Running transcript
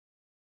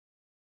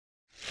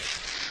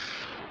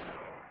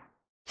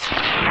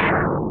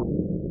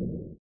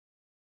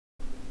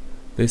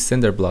This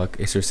Cinderblock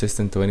is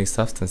resistant to any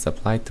substance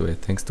applied to it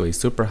thanks to a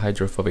super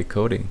hydrophobic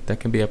coating that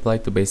can be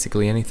applied to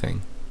basically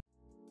anything.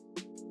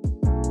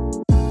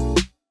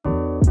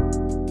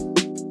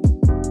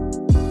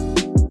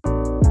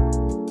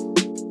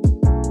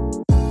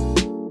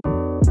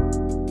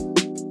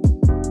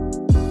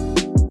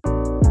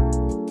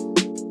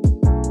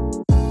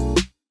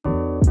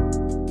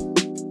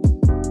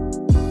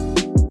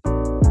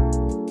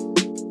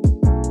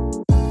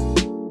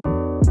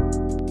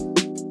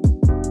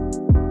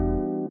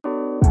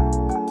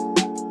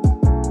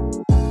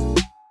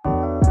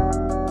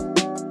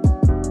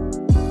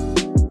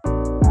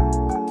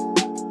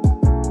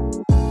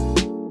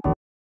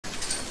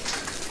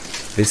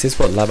 This is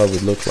what lava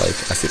would look like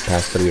as it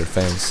passed through your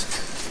fence.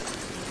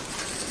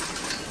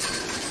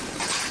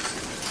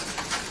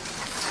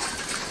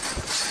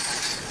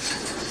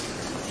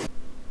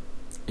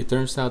 It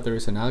turns out there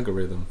is an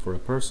algorithm for a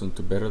person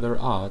to better their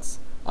odds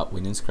at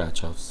winning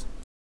scratch-offs.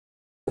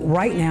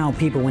 Right now,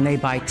 people, when they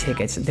buy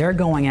tickets, they're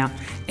going out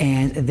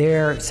and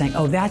they're saying,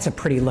 oh, that's a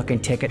pretty looking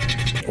ticket,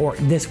 or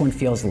this one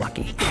feels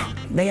lucky.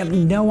 They have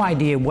no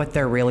idea what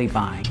they're really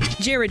buying.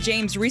 Jared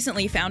James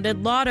recently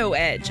founded Lotto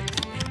Edge,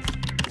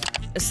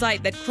 a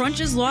site that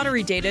crunches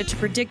lottery data to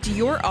predict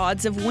your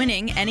odds of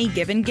winning any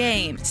given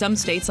game. Some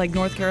states like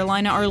North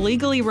Carolina are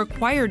legally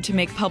required to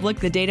make public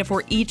the data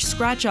for each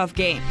scratch-off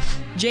game.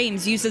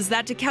 James uses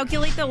that to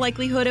calculate the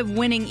likelihood of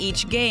winning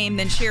each game,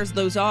 then shares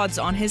those odds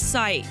on his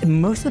site.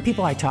 Most of the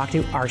people I talk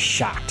to are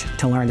shocked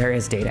to learn there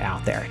is data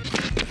out there.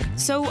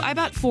 So I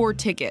bought 4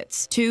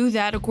 tickets, 2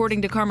 that,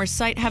 according to Karmer's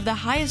site, have the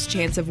highest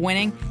chance of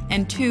winning,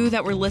 and 2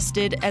 that were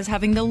listed as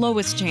having the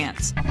lowest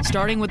chance.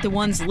 Starting with the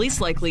ones least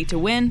likely to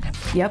win.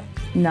 Yep,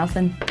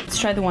 nothing. Let's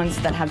try the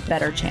ones that have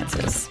better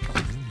chances.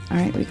 All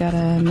right, we got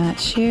a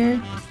match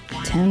here.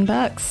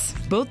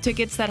 $10. Both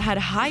tickets that had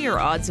higher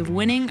odds of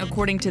winning,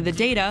 according to the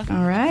data.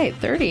 All right,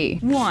 30.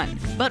 Won.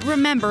 But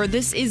remember,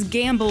 this is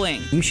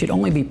gambling. You should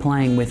only be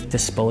playing with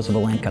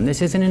disposable income.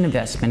 This isn't an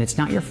investment. It's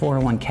not your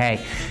 401k.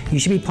 You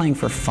should be playing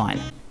for fun.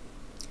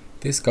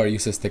 This car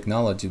uses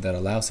technology that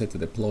allows it to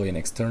deploy an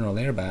external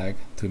airbag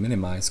to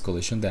minimize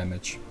collision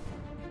damage.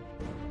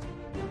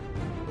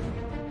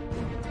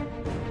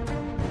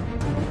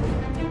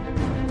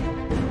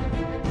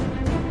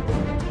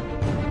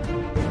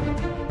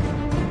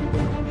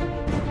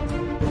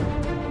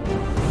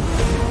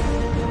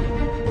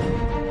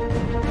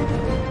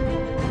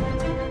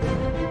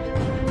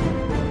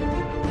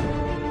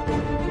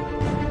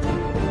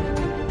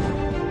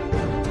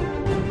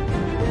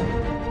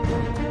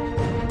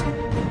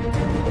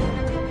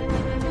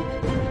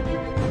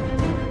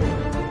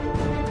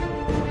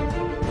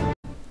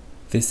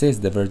 This is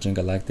the Virgin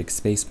Galactic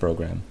Space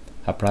Program,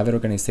 a private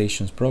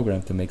organization's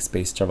program to make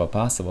space travel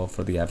possible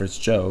for the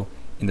average Joe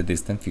in the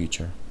distant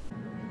future.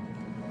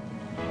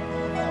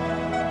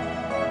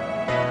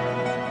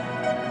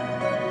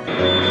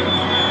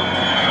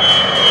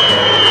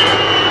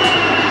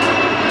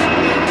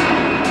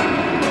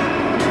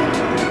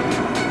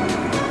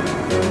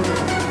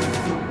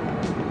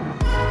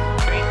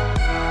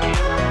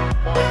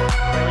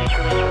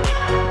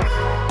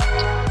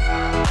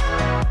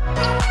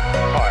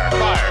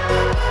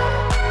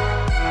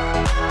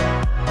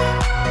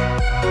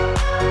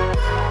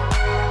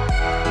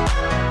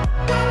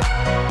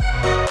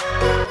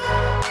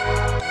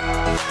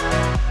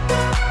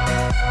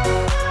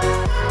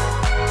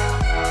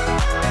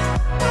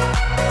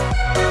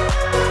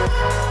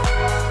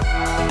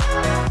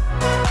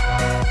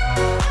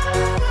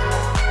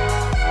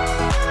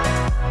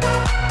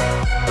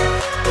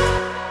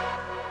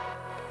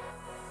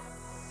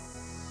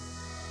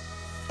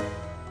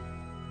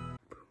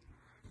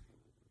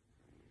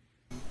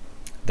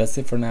 That's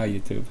it for now,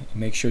 YouTube.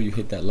 Make sure you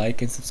hit that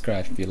like and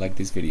subscribe if you like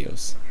these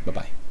videos. Bye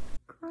bye.